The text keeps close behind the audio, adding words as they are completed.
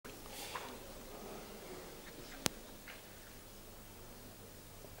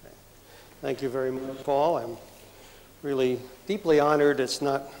Thank you very much, Paul. I'm really deeply honored. It's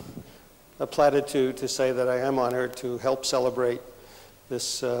not a platitude to say that I am honored to help celebrate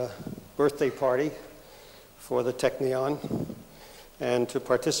this birthday party for the Technion and to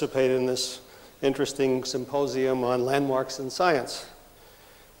participate in this interesting symposium on landmarks in science.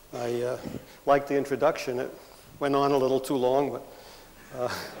 I like the introduction. It went on a little too long, but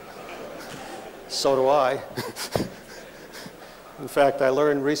so do I. In fact, I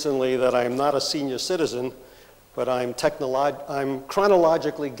learned recently that I'm not a senior citizen, but I'm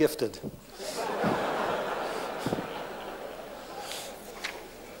chronologically gifted.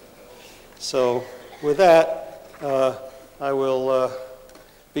 So with that, I will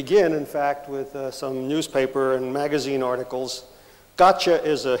begin, in fact, with some newspaper and magazine articles. Gotcha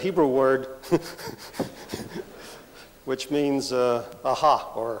is a Hebrew word which means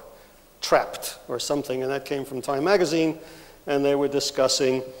aha, or trapped, or something, and that came from Time magazine, and they were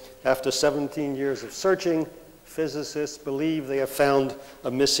discussing, after 17 years of searching, physicists believe they have found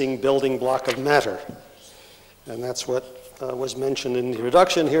a missing building block of matter. And that's what was mentioned in the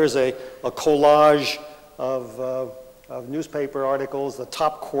introduction. Here's a collage of newspaper articles, the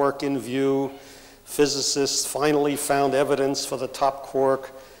top quark in view. Physicists finally found evidence for the top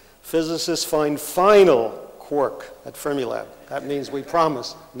quark. Physicists find final quark at Fermilab. That means we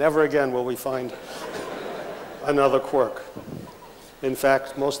promise never again will we find another quark. In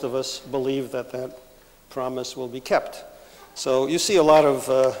fact, most of us believe that that promise will be kept. So you see a lot of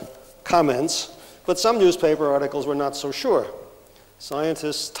comments, but some newspaper articles were not so sure.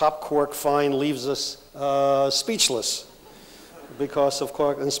 Scientists' top quark find leaves us speechless because, of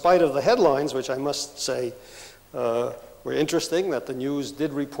course, in spite of the headlines, which I must say were interesting, that the news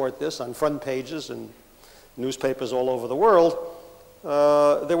did report this on front pages and newspapers all over the world,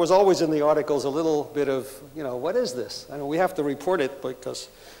 there was always in the articles a little bit of, you know, what is this? I mean, we have to report it because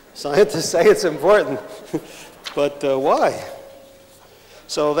scientists say it's important, but why?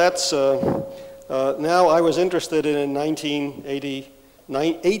 So that's, now I was interested in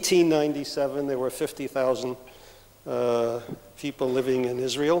 1897, there were 50,000 people living in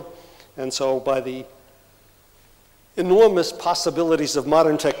Israel, and so by the enormous possibilities of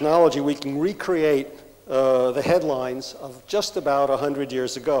modern technology, we can recreate the headlines of just about 100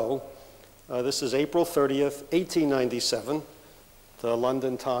 years ago. This is April 30th, 1897, the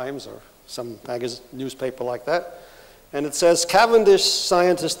London Times or some newspaper like that. And it says, Cavendish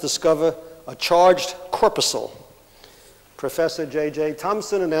scientists discover a charged corpuscle. Professor J.J.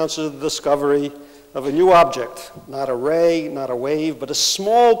 Thomson announces the discovery of a new object, not a ray, not a wave, but a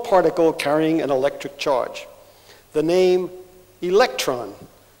small particle carrying an electric charge. The name electron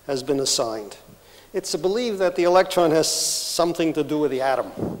has been assigned. It's believed that the electron has something to do with the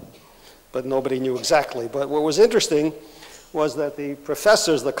atom, but nobody knew exactly. But what was interesting was that the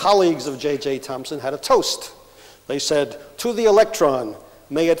professors, the colleagues of J.J. Thomson, had a toast. They said, "To the electron,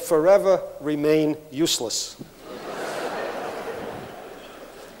 may it forever remain useless."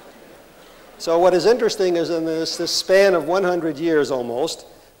 So what is interesting is in this span of 100 years almost,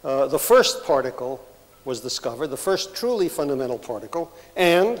 the first particle was discovered, the first truly fundamental particle,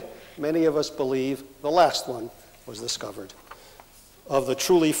 and many of us believe the last one was discovered of the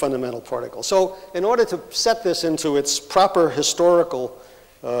truly fundamental particle. So in order to set this into its proper historical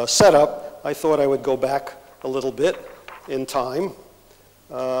setup, I thought I would go back a little bit in time.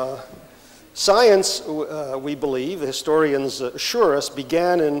 Science, we believe, the historians assure us,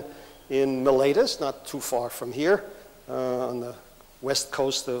 began in Miletus, not too far from here, on the west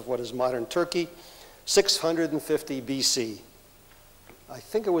coast of what is modern Turkey, 650 BC. I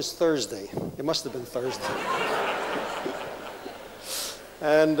think it was Thursday. It must have been Thursday.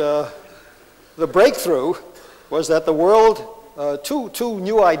 And the breakthrough was that the world, two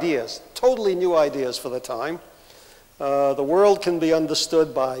new ideas, totally new ideas for the time. The world can be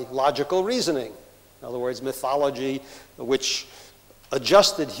understood by logical reasoning. In other words, mythology, which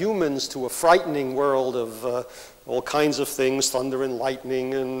adjusted humans to a frightening world of all kinds of things, thunder and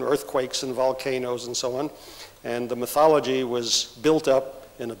lightning and earthquakes and volcanoes and so on. And the mythology was built up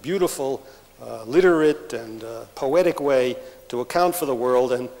in a beautiful, literate and poetic way to account for the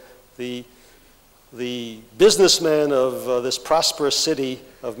world. And the businessmen of this prosperous city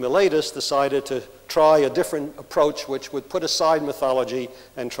of Miletus decided to try a different approach which would put aside mythology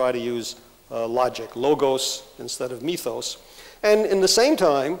and try to use logic, logos instead of mythos. And in the same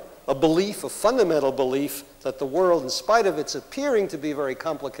time, a belief, a fundamental belief, that the world, in spite of its appearing to be very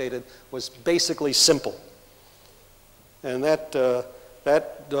complicated, was basically simple. And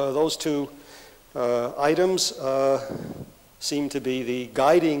those two items seem to be the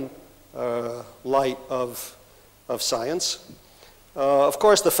guiding light of science. Of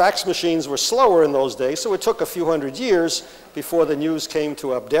course, the fax machines were slower in those days, so it took a few hundred years before the news came to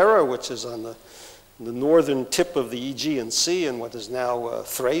Abdera, which is on the northern tip of the Aegean Sea in what is now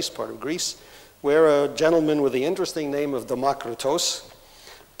Thrace, part of Greece, where a gentleman with the interesting name of Demokritos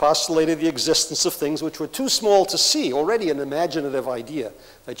postulated the existence of things which were too small to see, already an imaginative idea,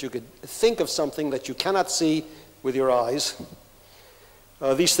 that you could think of something that you cannot see with your eyes.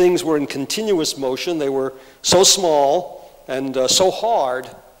 These things were in continuous motion. They were so small and so hard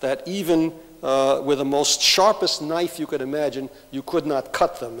that even with the most sharpest knife you could imagine, you could not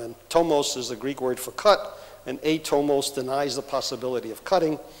cut them. And tomos is the Greek word for cut, and atomos denies the possibility of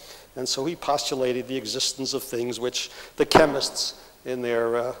cutting. And so he postulated the existence of things which the chemists, in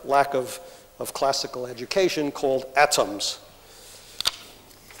their lack of classical education, called atoms.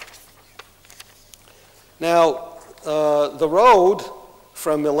 Now, the road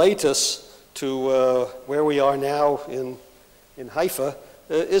from Miletus to where we are now in Haifa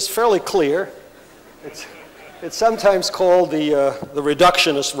is fairly clear. It's sometimes called the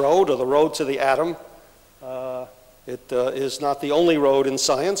reductionist road, or the road to the atom. It is not the only road in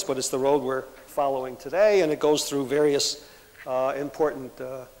science, but it's the road we're following today, and it goes through various important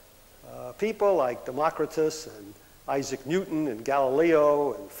people like Democritus and Isaac Newton and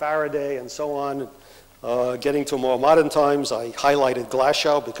Galileo and Faraday and so on. Getting to more modern times, I highlighted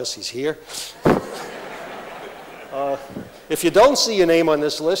Glasgow because he's here. If you don't see your name on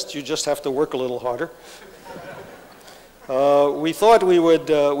this list, you just have to work a little harder. We thought we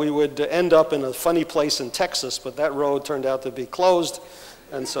would end up in a funny place in Texas, but that road turned out to be closed,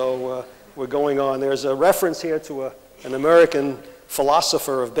 and so we're going on. There's a reference here to an American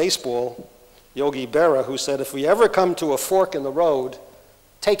philosopher of baseball, Yogi Berra, who said, if we ever come to a fork in the road,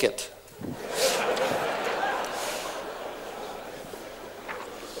 take it.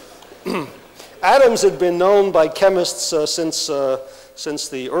 Atoms had been known by chemists since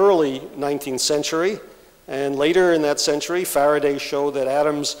the early 19th century, and later in that century, Faraday showed that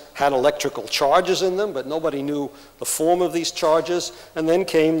atoms had electrical charges in them, but nobody knew the form of these charges. And then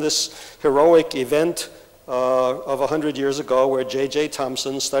came this heroic event of 100 years ago where J.J.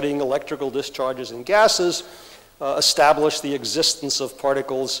 Thomson, studying electrical discharges in gases, established the existence of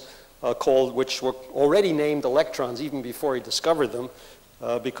particles which were already named electrons even before he discovered them,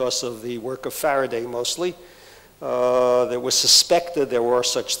 because of the work of Faraday mostly. There was suspected there were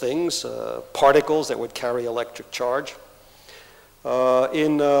such things, particles that would carry electric charge.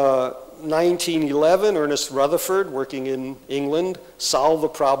 In 1911, Ernest Rutherford, working in England, solved the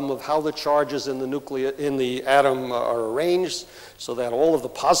problem of how the charges in the atom are arranged, so that all of the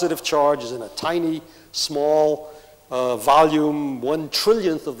positive charge is in a tiny, small volume,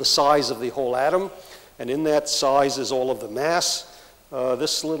 1/1,000,000th of the size of the whole atom, and in that size is all of the mass.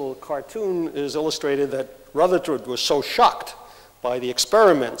 This little cartoon is illustrated that Rutherford was so shocked by the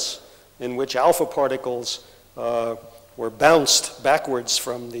experiments in which alpha particles were bounced backwards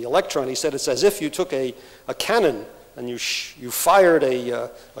from the electron. He said it's as if you took a cannon and you fired a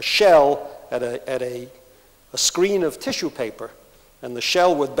shell at a screen of tissue paper, and the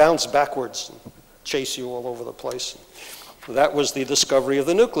shell would bounce backwards and chase you all over the place. That was the discovery of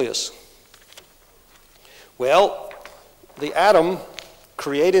the nucleus. Well, the atom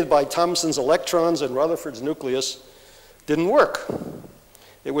created by Thomson's electrons and Rutherford's nucleus didn't work.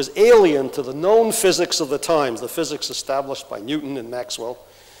 It was alien to the known physics of the times, the physics established by Newton and Maxwell.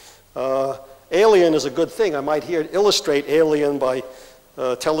 Alien is a good thing. I might here illustrate alien by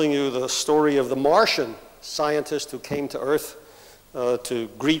telling you the story of the Martian scientist who came to Earth to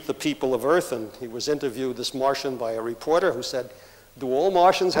greet the people of Earth, and he was interviewed, this Martian, by a reporter who said, "Do all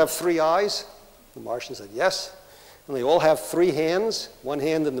Martians have 3 eyes?" The Martian said, "Yes." "And they all have 3 hands, 1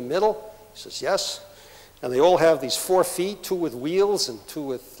 hand in the middle?" He says, "Yes." "And they all have these 4 feet, 2 with wheels and 2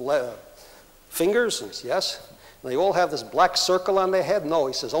 with fingers?" He says, "Yes." "And they all have this black circle on their head?" "No."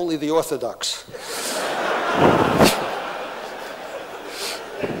 He says, "Only the Orthodox."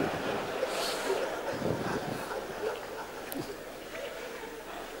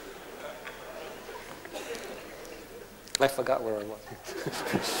 I forgot where I was.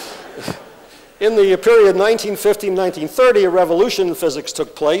 In the period 1915-1930, a revolution in physics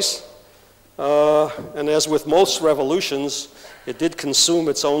took place. And as with most revolutions, it did consume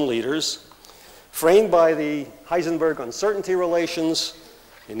its own leaders. Framed by the Heisenberg uncertainty relations,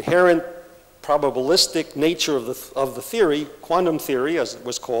 inherent probabilistic nature of the theory, quantum theory as it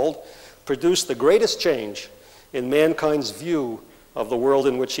was called, produced the greatest change in mankind's view of the world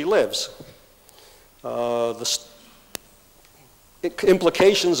in which he lives. The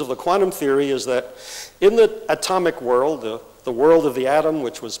implications of the quantum theory is that in the atomic world, the the world of the atom,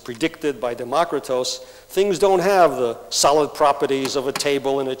 which was predicted by Democritus, things don't have the solid properties of a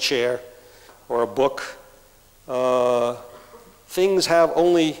table and a chair or a book. Things have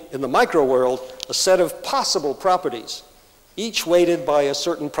only, in the micro world, a set of possible properties, each weighted by a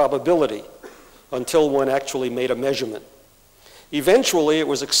certain probability until one actually made a measurement. Eventually, it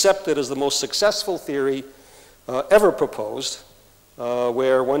was accepted as the most successful theory ever proposed,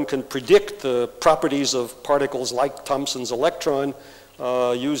 where one can predict the properties of particles like Thomson's electron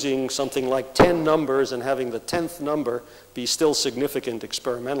using something like 10 numbers and having the 10th number be still significant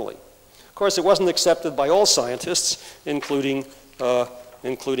experimentally. Of course, it wasn't accepted by all scientists, including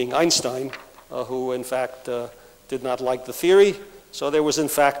Einstein, who in fact did not like the theory. So there was in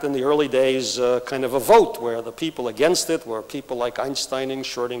fact in the early days kind of a vote where the people against it were people like Einstein and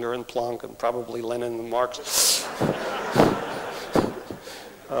Schrödinger and Planck and probably Lenin and Marx.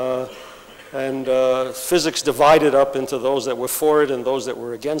 Physics divided up into those that were for it and those that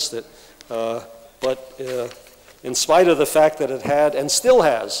were against it. But in spite of the fact that it had and still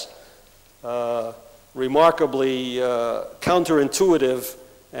has remarkably counterintuitive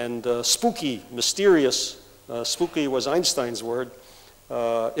and spooky, mysterious, spooky was Einstein's word,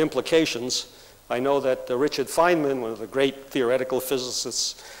 implications. I know that Richard Feynman, one of the great theoretical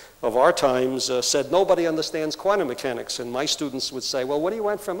physicists of our times, said nobody understands quantum mechanics, and my students would say, well, what do you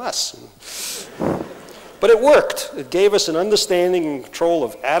want from us? But it worked. It gave us an understanding and control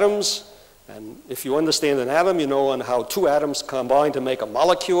of atoms, and if you understand an atom, you know how two atoms combine to make a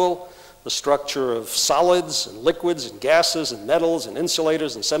molecule, the structure of solids and liquids and gases and metals and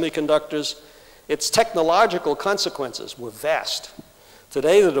insulators and semiconductors. Its technological consequences were vast.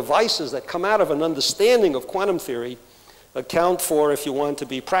 Today, the devices that come out of an understanding of quantum theory account for, if you want to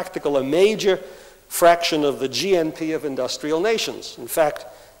be practical, a major fraction of the GNP of industrial nations. In fact,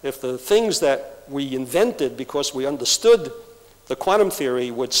 if the things that we invented because we understood the quantum theory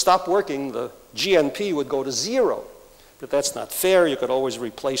would stop working, the GNP would go to zero. But that's not fair. You could always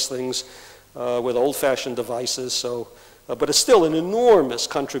replace things with old-fashioned devices. But it's still an enormous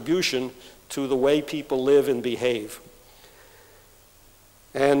contribution to the way people live and behave.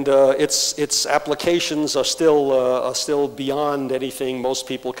 And its applications are still beyond anything most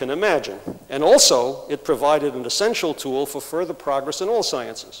people can imagine. And also, it provided an essential tool for further progress in all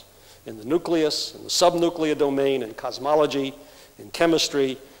sciences, in the nucleus, in the subnuclear domain, in cosmology, in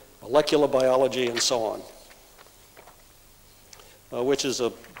chemistry, molecular biology, and so on. Which is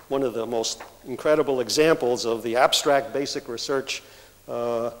one of the most incredible examples of the abstract basic research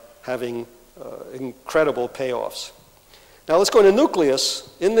having incredible payoffs. Now let's go into nucleus.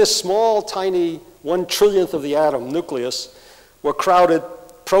 In this small, tiny 1/trillionth of the atom nucleus were crowded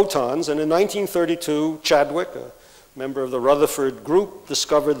protons, and in 1932, Chadwick, a member of the Rutherford group,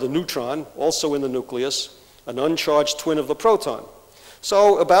 discovered the neutron, also in the nucleus, an uncharged twin of the proton.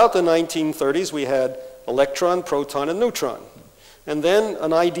 So about the 1930s, we had electron, proton, and neutron. And then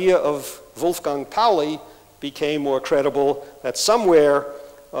an idea of Wolfgang Pauli became more credible, that somewhere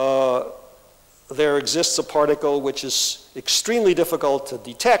there exists a particle which is extremely difficult to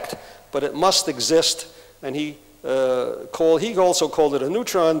detect, but it must exist. And he also called it a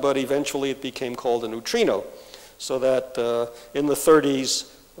neutron, but eventually it became called a neutrino. So that in the 30s,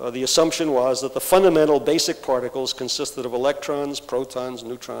 the assumption was that the fundamental basic particles consisted of electrons, protons,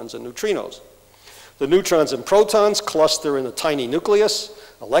 neutrons, and neutrinos. The neutrons and protons cluster in a tiny nucleus.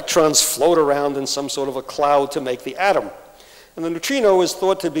 Electrons float around in some sort of a cloud to make the atom. And the neutrino is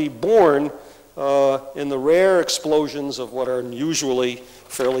thought to be born in the rare explosions of what are usually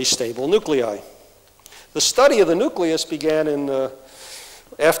fairly stable nuclei. The study of the nucleus began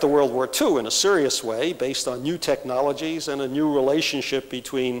after World War II in a serious way, based on new technologies and a new relationship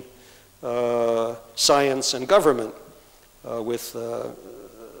between science and government with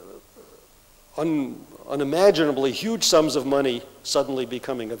unimaginably huge sums of money suddenly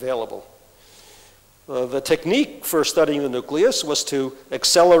becoming available. The technique for studying the nucleus was to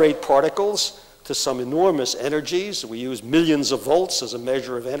accelerate particles to some enormous energies. We use millions of volts as a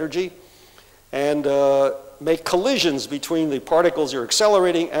measure of energy, and make collisions between the particles you're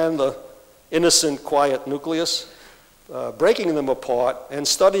accelerating and the innocent, quiet nucleus, breaking them apart and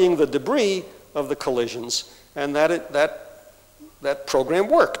studying the debris of the collisions, and that program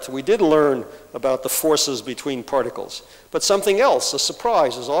worked. We did learn about the forces between particles. But something else, a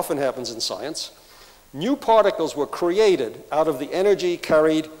surprise, as often happens in science, new particles were created out of the energy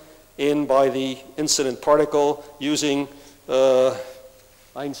carried in by the incident particle using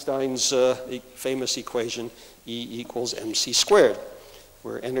Einstein's famous equation, E equals mc squared,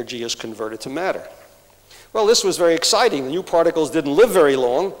 where energy is converted to matter. Well, this was very exciting. The new particles didn't live very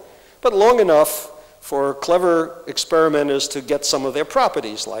long, but long enough for clever experimenters to get some of their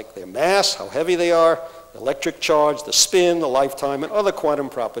properties, like their mass, how heavy they are, the electric charge, the spin, the lifetime, and other quantum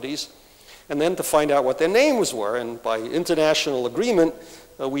properties, and then to find out what their names were. And by international agreement,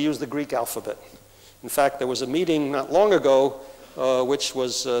 we used the Greek alphabet. In fact, there was a meeting not long ago which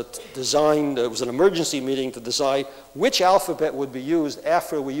was designed, it was an emergency meeting to decide which alphabet would be used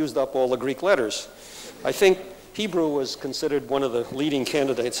after we used up all the Greek letters. I think Hebrew was considered one of the leading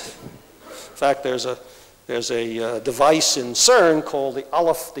candidates. In fact, there's a device in CERN called the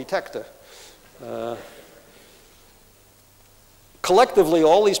Aleph detector. Collectively,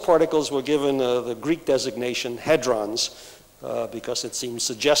 all these particles were given the Greek designation hadrons because it seems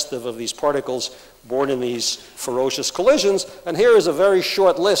suggestive of these particles born in these ferocious collisions. And here is a very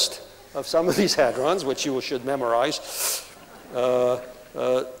short list of some of these hadrons, which you should memorize,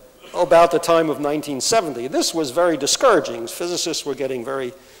 about the time of 1970. This was very discouraging. Physicists were getting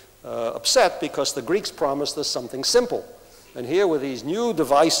very upset because the Greeks promised us something simple. And here with these new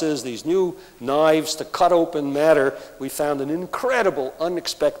devices, these new knives to cut open matter, we found an incredible,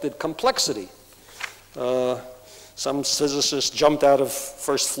 unexpected complexity. Some physicists jumped out of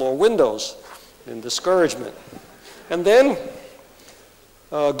first-floor windows in discouragement. And then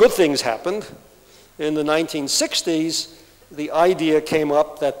good things happened. In the 1960s, the idea came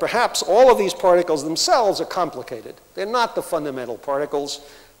up that perhaps all of these particles themselves are complicated. They're not the fundamental particles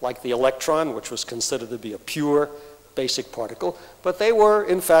like the electron, which was considered to be a pure basic particle, but they were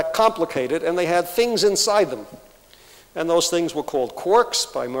in fact complicated and they had things inside them. And those things were called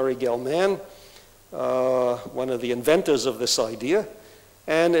quarks by Murray Gell-Mann, one of the inventors of this idea.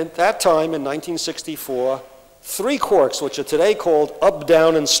 And at that time, in 1964, 3 quarks, which are today called up,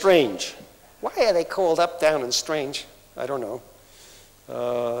 down, and strange. Why are they called up, down, and strange? I don't know.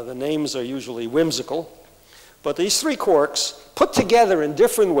 The names are usually whimsical. But these 3 quarks, put together in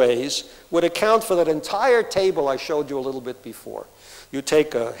different ways, would account for that entire table I showed you a little bit before. You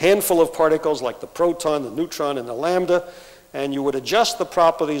take a handful of particles like the proton, the neutron, and the lambda, and you would adjust the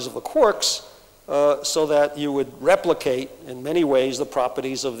properties of the quarks so that you would replicate, in many ways, the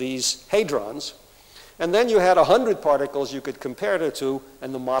properties of these hadrons. And then you had 100 particles you could compare it to,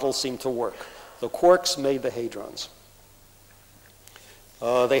 and the model seemed to work. The quarks made the hadrons.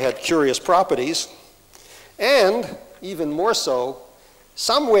 They had curious properties. And, even more so,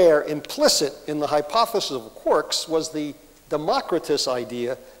 somewhere implicit in the hypothesis of quarks was the Democritus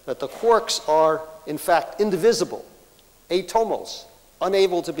idea that the quarks are, in fact, indivisible, atomos,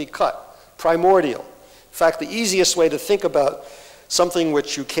 unable to be cut, primordial. In fact, the easiest way to think about something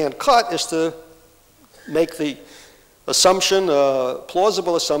which you can't cut is to make the assumption,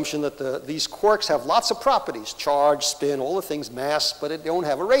 plausible assumption that these quarks have lots of properties, charge, spin, all the things, mass, but they don't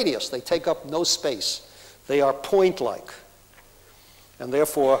have a radius. They take up no space. They are point-like. And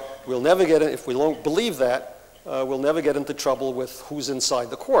therefore, we'll never get, if we don't believe that, we'll never get into trouble with who's inside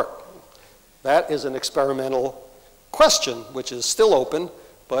the quark. That is an experimental question, which is still open,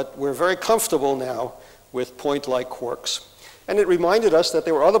 but we're very comfortable now with point-like quarks. And it reminded us that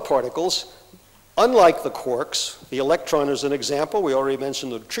there were other particles, unlike the quarks. The electron is an example. We already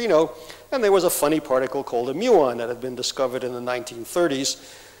mentioned the neutrino. And there was a funny particle called a muon that had been discovered in the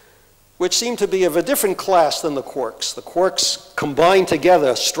 1930s, which seemed to be of a different class than the quarks. The quarks combine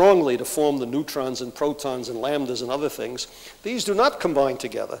together strongly to form the neutrons and protons and lambdas and other things. These do not combine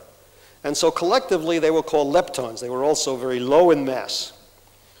together. And so collectively, they were called leptons. They were also very low in mass.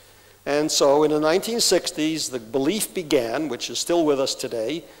 And so in the 1960s, the belief began, which is still with us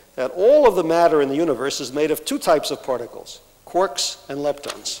today, that all of the matter in the universe is made of 2 types of particles, quarks and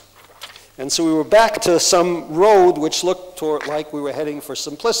leptons. And so we were back to some road which looked like we were heading for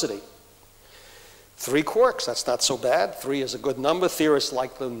simplicity. 3 quarks, that's not so bad. 3 is a good number. Theorists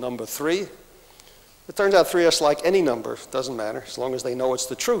like the number 3. It turns out theorists like any number. It doesn't matter, as long as they know it's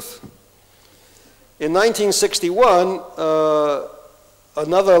the truth. In 1961,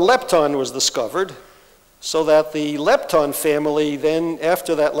 another lepton was discovered, so that the lepton family then,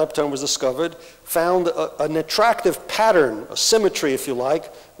 after that lepton was discovered, found an attractive pattern, a symmetry, if you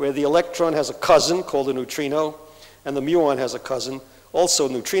like, where the electron has a cousin called a neutrino, and the muon has a cousin, also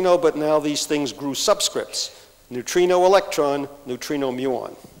neutrino, but now these things grew subscripts. Neutrino electron, neutrino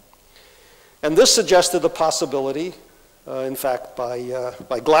muon. And this suggested the possibility, in fact, by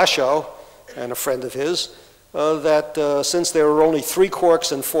Glashow and a friend of his, that since there were only 3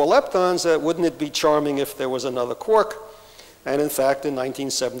 quarks and 4 leptons, that wouldn't it be charming if there was another quark? And in fact, in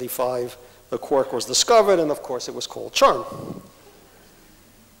 1975, the quark was discovered, and of course it was called charm.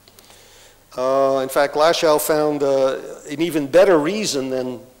 In fact, Glashow found an even better reason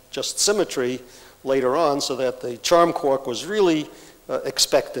than just symmetry later on, so that the charm quark was really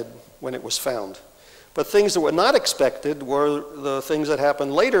expected when it was found. But things that were not expected were the things that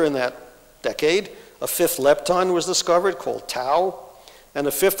happened later in that decade. A fifth lepton was discovered called tau, and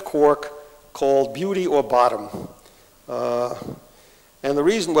a fifth quark called beauty or bottom. And the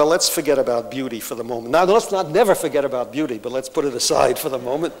reason, well, let's forget about beauty for the moment. Now, let's not never forget about beauty, but let's put it aside for the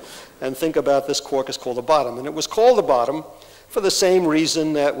moment and think about this quark is called a bottom. And it was called a bottom for the same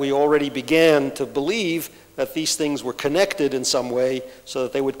reason that we already began to believe that these things were connected in some way so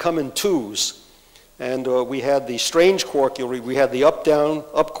that they would come in twos. And we had the strange quark, we had the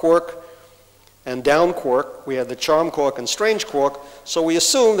up quark and down quark. We had the charm quark and strange quark, so we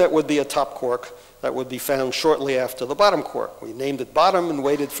assumed that would be a top quark that would be found shortly after the bottom quark. We named it bottom and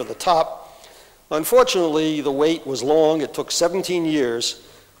waited for the top. Unfortunately, the wait was long. It took 17 years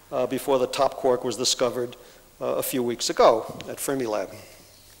before the top quark was discovered a few weeks ago at Fermilab.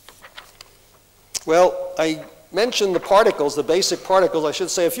 Well, I mentioned the particles, the basic particles. I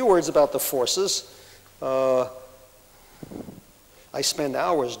should say a few words about the forces. I spend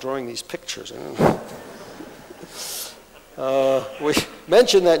hours drawing these pictures. We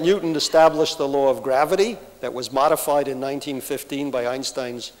mentioned that Newton established the law of gravity that was modified in 1915 by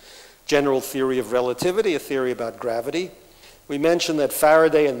Einstein's general theory of relativity, a theory about gravity. We mentioned that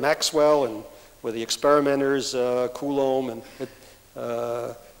Faraday and Maxwell and were the experimenters, Coulomb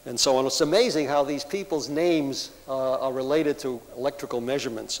and so on. It's amazing how these people's names are related to electrical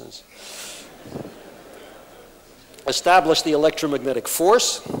measurements. Established the electromagnetic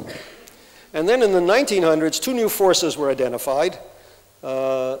force. And then in the 1900s, two new forces were identified.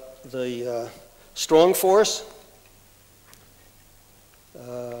 The strong force,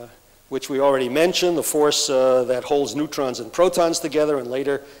 which we already mentioned, the force that holds neutrons and protons together and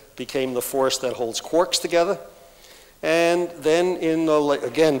later became the force that holds quarks together. And then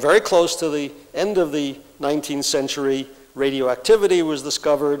again, very close to the end of the 19th century, radioactivity was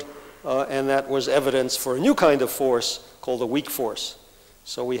discovered, and that was evidence for a new kind of force called the weak force.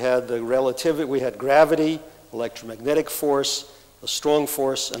 So we had the relativity, we had gravity, electromagnetic force, the strong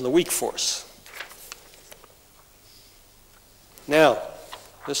force, and the weak force. Now,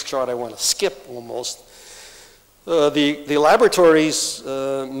 this chart I want to skip almost. The laboratories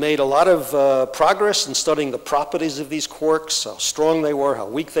made a lot of progress in studying the properties of these quarks, how strong they were, how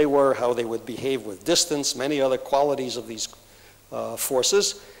weak they were, how they would behave with distance, many other qualities of these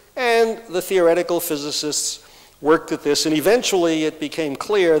forces. And the theoretical physicists worked at this, and eventually it became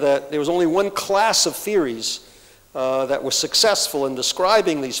clear that there was only one class of theories that was successful in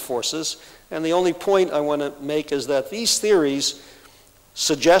describing these forces, and the only point I want to make is that these theories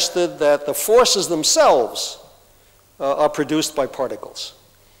suggested that the forces themselves are produced by particles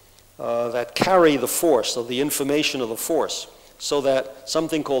that carry the force, so the information of the force, so that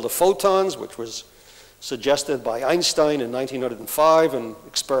something called the photons, which was suggested by Einstein in 1905 and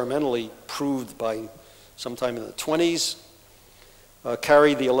experimentally proved by sometime in the 20s,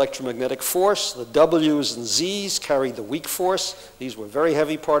 carried the electromagnetic force. The W's and Z's carried the weak force. These were very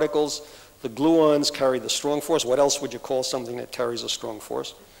heavy particles. The gluons carried the strong force. What else would you call something that carries a strong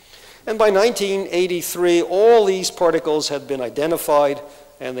force? And by 1983, all these particles had been identified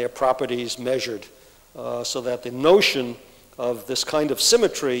and their properties measured, so that the notion of this kind of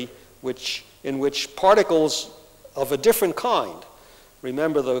symmetry in which particles of a different kind,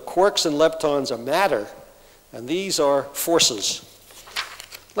 remember the quarks and leptons are matter, and these are forces.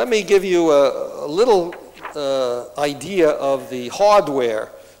 Let me give you a little idea of the hardware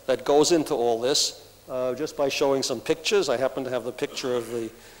that goes into all this just by showing some pictures. I happen to have the picture of the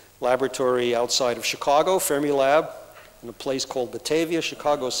laboratory outside of Chicago, Fermilab, in a place called Batavia.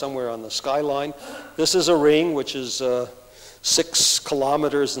 Chicago is somewhere on the skyline. This is a ring which is 6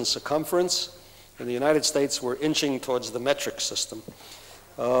 kilometers in circumference. In the United States, we're inching towards the metric system.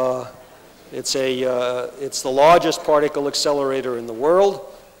 It's the largest particle accelerator in the world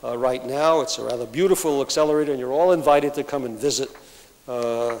right now. It's a rather beautiful accelerator, and you're all invited to come and visit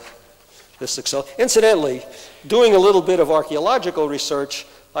this accelerator. Incidentally, doing a little bit of archaeological research,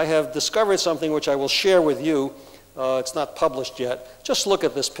 I have discovered something which I will share with you. It's not published yet. Just look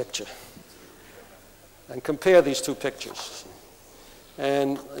at this picture and compare these two pictures.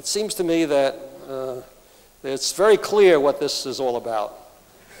 And it seems to me that it's very clear what this is all about.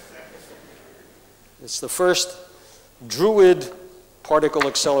 It's the first Druid particle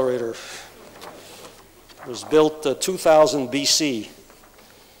accelerator. It was built 2000 BC.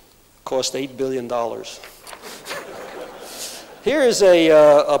 Cost $8 billion. Here is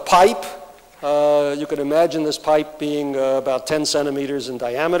a pipe. You can imagine this pipe being about 10 centimeters in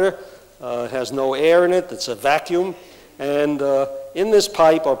diameter. It has no air in it. It's a vacuum. And in this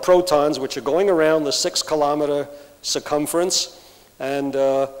pipe are protons which are going around the 6 kilometer circumference and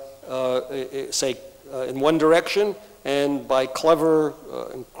say in one direction, and by clever,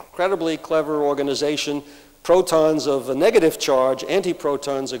 incredibly clever organization, protons of a negative charge,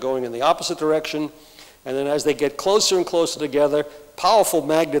 antiprotons, are going in the opposite direction. And then as they get closer and closer together, powerful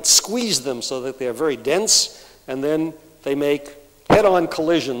magnets squeeze them so that they're very dense, and then they make head-on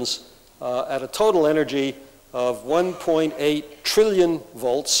collisions at a total energy of 1.8 trillion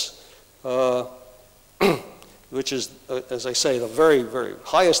volts, which is, as I say, the very, very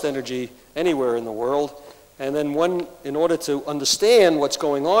highest energy anywhere in the world. And then in order to understand what's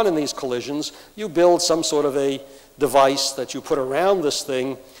going on in these collisions, you build some sort of a device that you put around this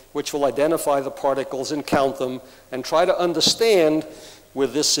thing, which will identify the particles and count them and try to understand,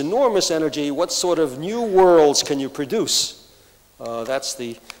 with this enormous energy, what sort of new worlds can you produce. That's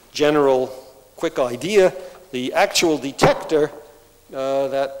the general quick idea. The actual detector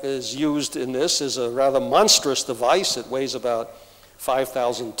that is used in this is a rather monstrous device. It weighs about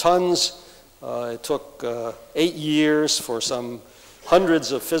 5,000 tons. It took 8 years for some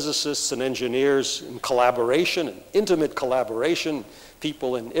hundreds of physicists and engineers in collaboration, in intimate collaboration,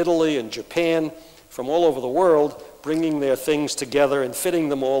 people in Italy and Japan from all over the world, bringing their things together and fitting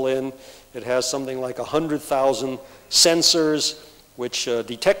them all in. It has something like 100,000 sensors which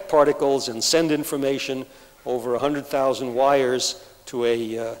detect particles and send information over 100,000 wires to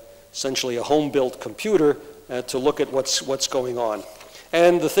essentially a home-built computer to look at what's going on.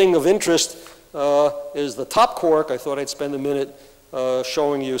 And the thing of interest is the top quark. I thought I'd spend a minute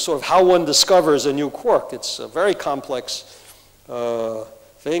showing you sort of how one discovers a new quark. It's a very complex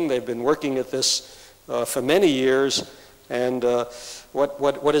thing. They've been working at this for many years, and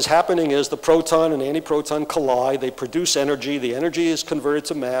what is happening is the proton and antiproton collide. They produce energy. The energy is converted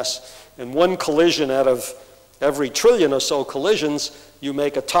to mass, and one collision out of every trillion or so collisions, you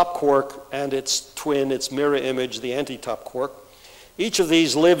make a top quark and its twin, its mirror image, the anti-top quark. Each of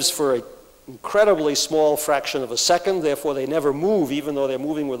these lives for an incredibly small fraction of a second, therefore they never move, even though they're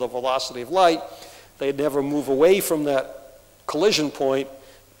moving with the velocity of light. They never move away from that collision point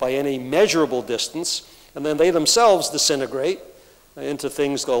by any measurable distance, and then they themselves disintegrate into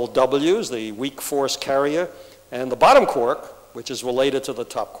things called Ws, the weak force carrier, and the bottom quark, which is related to the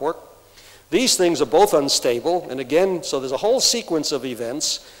top quark. These things are both unstable, and again, so there's a whole sequence of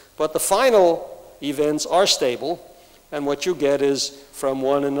events, but the final events are stable, and what you get is from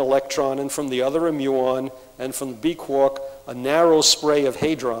one an electron, and from the other a muon, and from the B quark a narrow spray of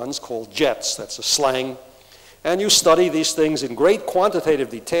hadrons called jets. That's a slang. And you study these things in great quantitative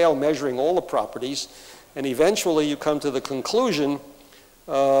detail, measuring all the properties, and eventually you come to the conclusion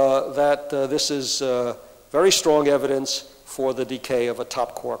that this is very strong evidence for the decay of a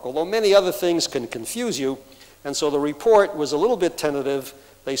top quark, although many other things can confuse you. And so the report was a little bit tentative.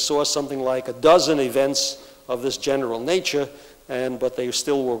 They saw something like a dozen events of this general nature, but they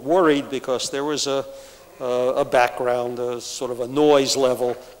still were worried because there was a background, sort of a noise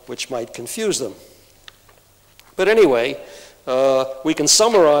level, which might confuse them. But anyway, we can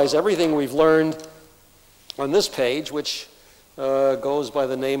summarize everything we've learned on this page, which goes by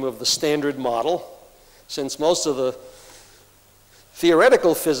the name of the Standard Model. Since most of the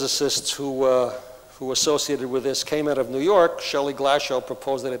theoretical physicists who associated with this came out of New York, Shelley Glashow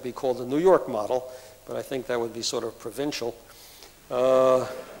proposed that it be called the New York Model, but I think that would be sort of provincial.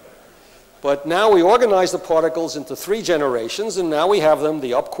 But now we organize the particles into 3 generations, and now we have them,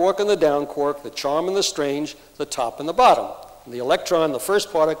 the up quark and the down quark, the charm and the strange, the top and the bottom. And the electron, the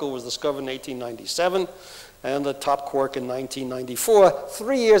first particle, was discovered in 1897, and the top quark in 1994,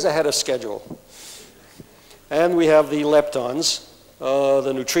 3 years ahead of schedule. And we have the leptons,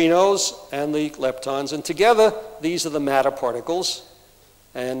 the neutrinos and the leptons, and together these are the matter particles,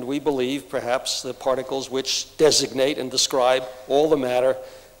 and we believe perhaps the particles which designate and describe all the matter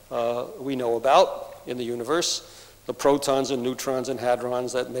we know about in the universe, the protons and neutrons and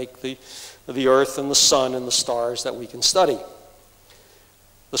hadrons that make the Earth and the sun and the stars that we can study.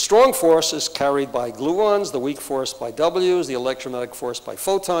 The strong force is carried by gluons, the weak force by Ws, the electromagnetic force by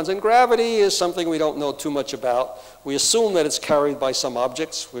photons, and gravity is something we don't know too much about. We assume that it's carried by some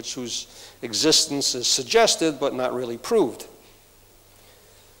objects whose existence is suggested but not really proved.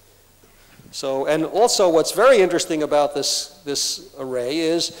 So, and also what's very interesting about this array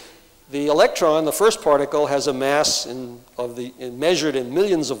is the electron, the first particle, has a mass measured in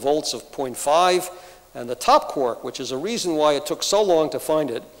millions of volts of 0.5, and the top quark, which is a reason why it took so long to find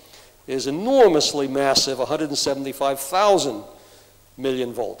it, is enormously massive, 175,000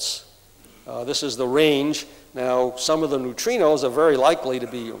 million volts. This is the range. Now, some of the neutrinos are very likely to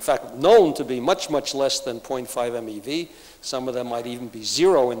be, in fact, known to be much, much less than 0.5 MeV. Some of them might even be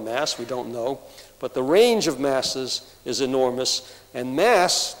 0 in mass, we don't know. but the range of masses is enormous, and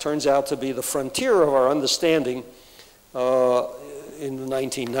mass turns out to be the frontier of our understanding in the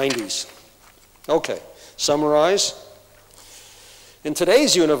 1990s. Okay, summarize. In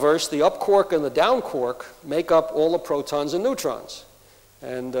today's universe, the up quark and the down quark make up all the protons and neutrons,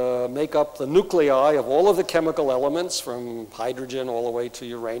 and make up the nuclei of all of the chemical elements from hydrogen all the way to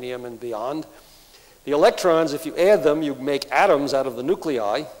uranium and beyond. The electrons, if you add them, you make atoms out of the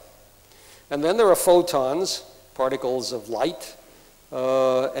nuclei. And then there are photons, particles of light,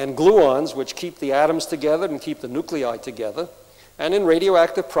 and gluons, which keep the atoms together and keep the nuclei together. And in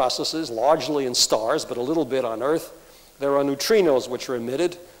radioactive processes, largely in stars, but a little bit on Earth, there are neutrinos which are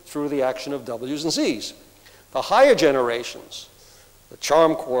emitted through the action of W's and Z's. The higher generations, the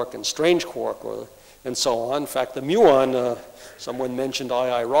charm quark and strange quark, and so on. In fact, the muon, someone mentioned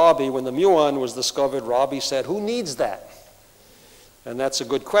I.I. Rabi. When the muon was discovered, Rabi said, "Who needs that?" And that's a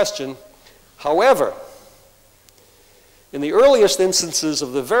good question. However, in the earliest instances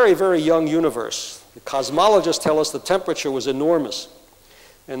of the very, very young universe, the cosmologists tell us the temperature was enormous.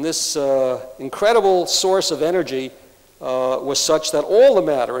 And this incredible source of energy was such that all the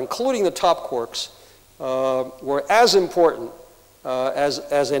matter, including the top quarks, were as important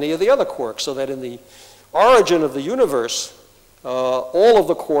as any of the other quarks, so that in the origin of the universe, all of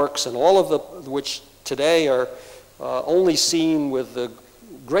the quarks and all of the, which today are only seen with the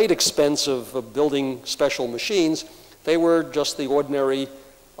great expense of building special machines, they were just the ordinary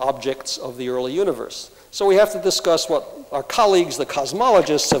objects of the early universe. So we have to discuss what our colleagues, the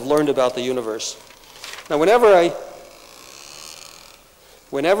cosmologists, have learned about the universe. Now, whenever I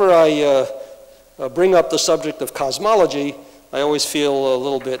bring up the subject of cosmology, I always feel a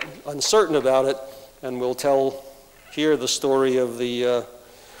little bit uncertain about it, and we'll tell here the story of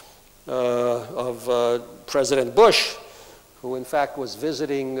President Bush, who in fact was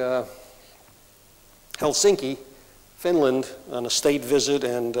visiting Helsinki, Finland, on a state visit,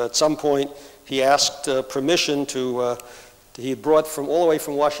 and at some point he asked permission to, he brought from all the way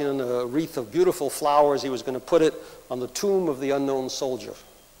from Washington a wreath of beautiful flowers. He was going to put it on the tomb of the unknown soldier.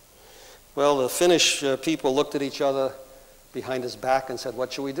 Well, the Finnish people looked at each other behind his back and said,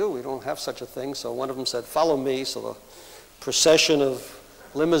 "What should we do? We don't have such a thing." So one of them said, "Follow me." So the procession of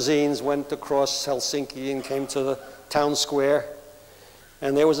limousines went across Helsinki and came to the town square,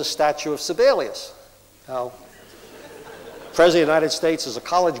 and there was a statue of Sibelius. Now, President of the United States is a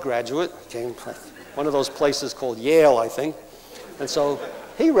college graduate, came from one of those places called Yale, I think, and so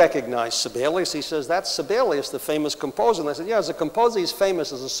he recognized Sibelius. He says, "That's Sibelius, the famous composer." And I said, "Yeah, as a composer, he's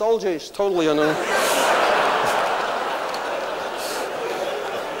famous. As a soldier, he's totally unknown."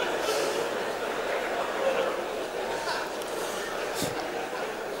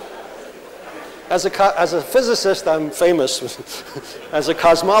 As a physicist, I'm famous. As a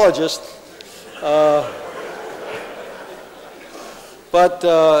cosmologist. But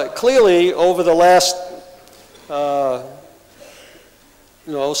clearly, over the last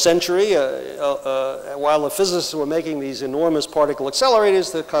century, while the physicists were making these enormous particle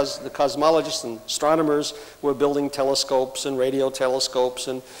accelerators, the cosmologists and astronomers were building telescopes and radio telescopes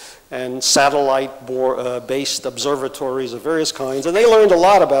and satellite-based observatories of various kinds. And they learned a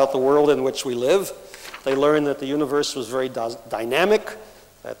lot about the world in which we live. They learned that the universe was very dynamic,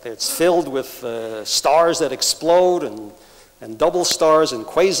 that it's filled with stars that explode, and double stars, and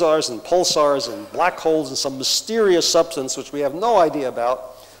quasars, and pulsars, and black holes, and some mysterious substance which we have no idea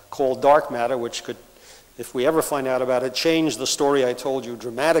about, called dark matter, which could, if we ever find out about it, change the story I told you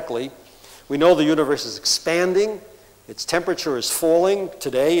dramatically. We know the universe is expanding. Its temperature is falling.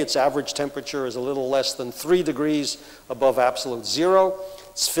 Today, its average temperature is a little less than 3 degrees above absolute zero.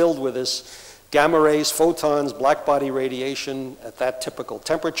 It's filled with this gamma rays, photons, black body radiation at that typical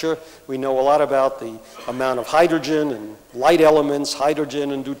temperature. We know a lot about the amount of hydrogen and light elements,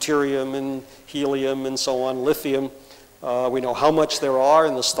 hydrogen and deuterium and helium and so on, lithium. We know how much there are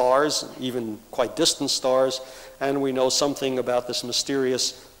in the stars, even quite distant stars, and we know something about this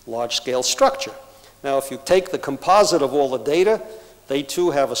mysterious large-scale structure. Now, if you take the composite of all the data, they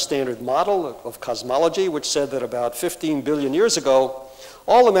too have a standard model of cosmology, which said that about 15 billion years ago,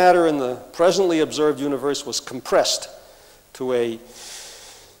 all the matter in the presently observed universe was compressed to a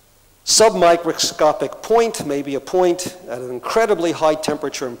submicroscopic point, maybe a point at an incredibly high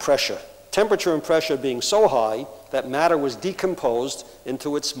temperature and pressure. Temperature and pressure being so high that matter was decomposed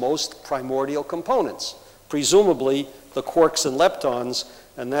into its most primordial components, presumably the quarks and leptons,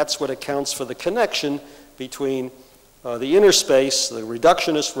 and that's what accounts for the connection between the inner space, the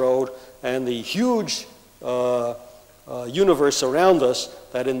reductionist road, and the huge universe around us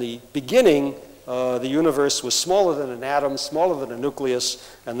that in the beginning the universe was smaller than an atom, smaller than a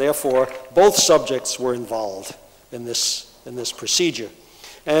nucleus, and therefore both subjects were involved in this procedure.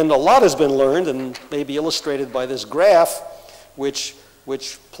 And a lot has been learned and may be illustrated by this graph, which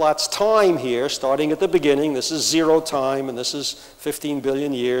plots time here, starting at the beginning. This is 0 time, and this is 15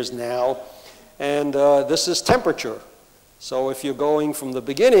 billion years now. And this is temperature. So if you're going from the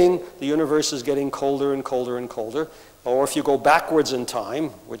beginning, the universe is getting colder and colder and colder. Or if you go backwards in time,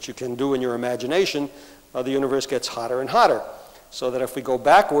 which you can do in your imagination, the universe gets hotter and hotter. So that if we go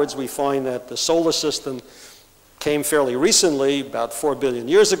backwards, we find that the solar system came fairly recently, about 4 billion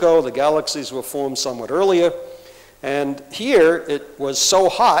years ago. The galaxies were formed somewhat earlier. And here, it was so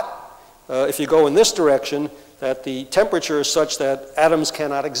hot, if you go in this direction, that the temperature is such that atoms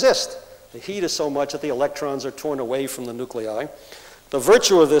cannot exist. The heat is so much that the electrons are torn away from the nuclei. The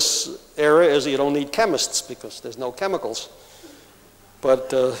virtue of this era is you don't need chemists because there's no chemicals. But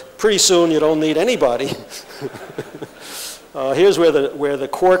pretty soon you don't need anybody. Here's where the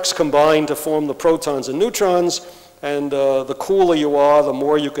quarks combine to form the protons and neutrons, and the cooler you are, the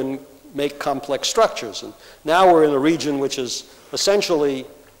more you can make complex structures. And now we're in a region which is essentially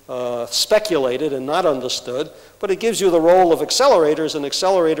speculated and not understood, but it gives you the role of accelerators. An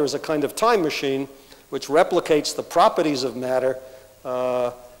accelerator is a kind of time machine which replicates the properties of matter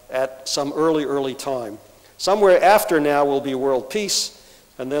at some early time. Somewhere after now will be world peace,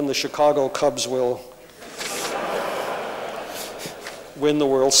 and then the Chicago Cubs will win the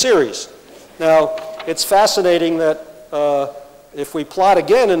World Series. Now, it's fascinating that if we plot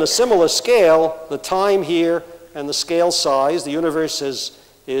again in a similar scale, the time here and the scale size, the universe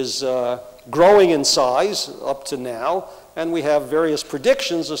is growing in size up to now, and we have various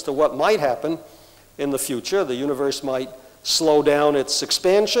predictions as to what might happen in the future. The universe might slow down its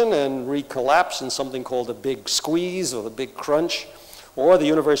expansion and recollapse in something called a big squeeze or the big crunch, or the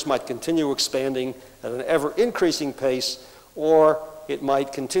universe might continue expanding at an ever-increasing pace, or it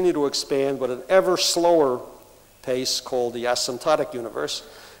might continue to expand but at an ever slower pace called the asymptotic universe.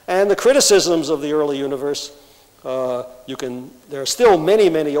 And the criticisms of the early universe, there are still many,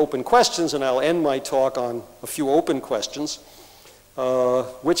 many open questions, and I'll end my talk on a few open questions.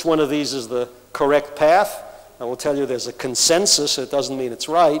 Which one of these is the correct path? I will tell you there's a consensus, it doesn't mean it's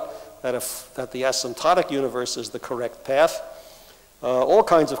right, that the asymptotic universe is the correct path. All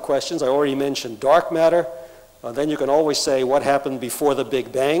kinds of questions. I already mentioned dark matter. Then you can always say what happened before the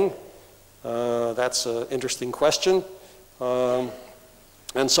Big Bang. That's an interesting question. And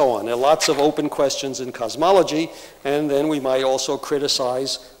so on. There are lots of open questions in cosmology, and then we might also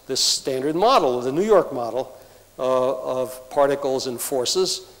criticize this standard model, the New York model of particles and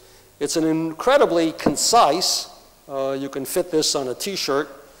forces. It's an incredibly concise, you can fit this on a t-shirt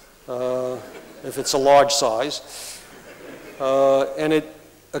if it's a large size, and it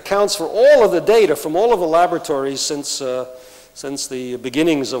accounts for all of the data from all of the laboratories since the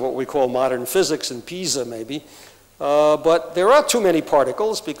beginnings of what we call modern physics in Pisa maybe. But there are too many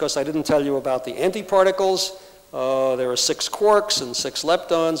particles because I didn't tell you about the antiparticles. There are 6 quarks and 6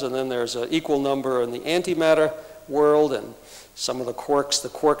 leptons, and then there's an equal number in the antimatter world, and some of the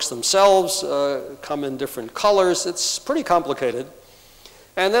quarks themselves come in different colors. It's pretty complicated.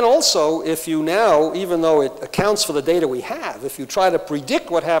 And then also, if you now, even though it accounts for the data we have, if you try to predict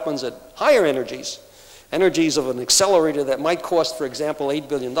what happens at higher energies, energies of an accelerator that might cost, for example, $8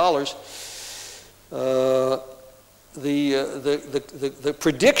 billion, the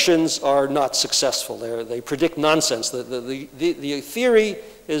predictions are not successful. They predict nonsense. The theory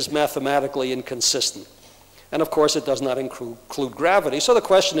is mathematically inconsistent. And of course, it does not include gravity. So the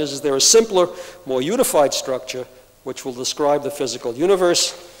question is there a simpler, more unified structure which will describe the physical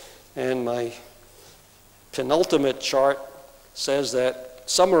universe? And my penultimate chart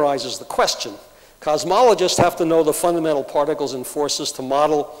summarizes the question. Cosmologists have to know the fundamental particles and forces to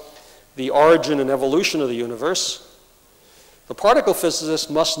model the origin and evolution of the universe. The particle physicist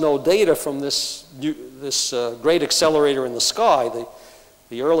must know data from this great accelerator in the sky.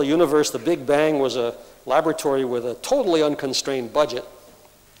 The early universe, the Big Bang, was a laboratory with a totally unconstrained budget.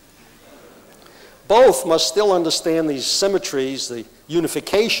 Both must still understand these symmetries, the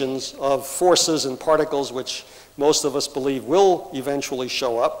unifications of forces and particles, which most of us believe will eventually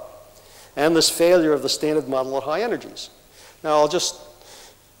show up, and this failure of the standard model at high energies. Now, I'll just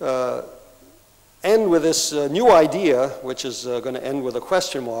end with this new idea, which is going to end with a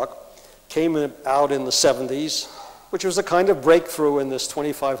question mark, came out in the 70s, which was a kind of breakthrough in this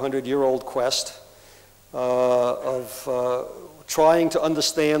 2,500-year-old quest of trying to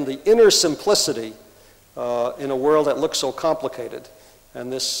understand the inner simplicity in a world that looks so complicated.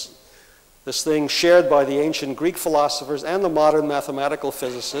 And this This thing shared by the ancient Greek philosophers and the modern mathematical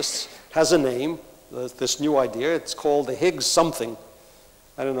physicists has a name, this new idea. It's called the Higgs something.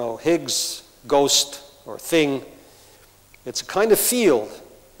 I don't know, Higgs ghost or thing. It's a kind of field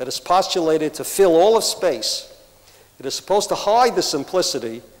that is postulated to fill all of space. It is supposed to hide the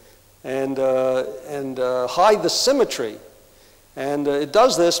simplicity and hide the symmetry. And it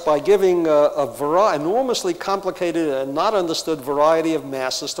does this by giving a enormously complicated and not understood variety of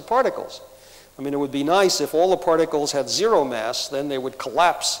masses to particles. I mean, it would be nice if all the particles had zero mass, then they would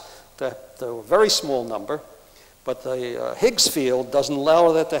collapse to a very small number. But the Higgs field doesn't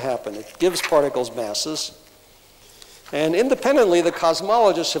allow that to happen. It gives particles masses. And independently, the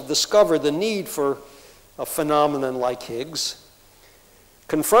cosmologists have discovered the need for a phenomenon like Higgs.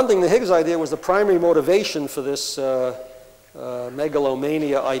 Confronting the Higgs idea was the primary motivation for this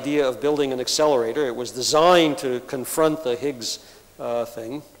megalomania idea of building an accelerator. It was designed to confront the Higgs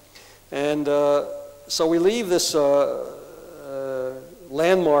thing. And so we leave this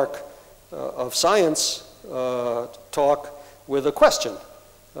landmark of science talk with a question.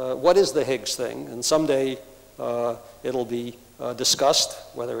 What is the Higgs thing? And someday it'll be discussed,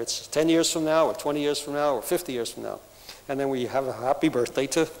 whether it's 10 years from now, or 20 years from now, or 50 years from now. And then we have a happy birthday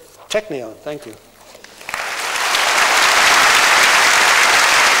to Technion. Thank you.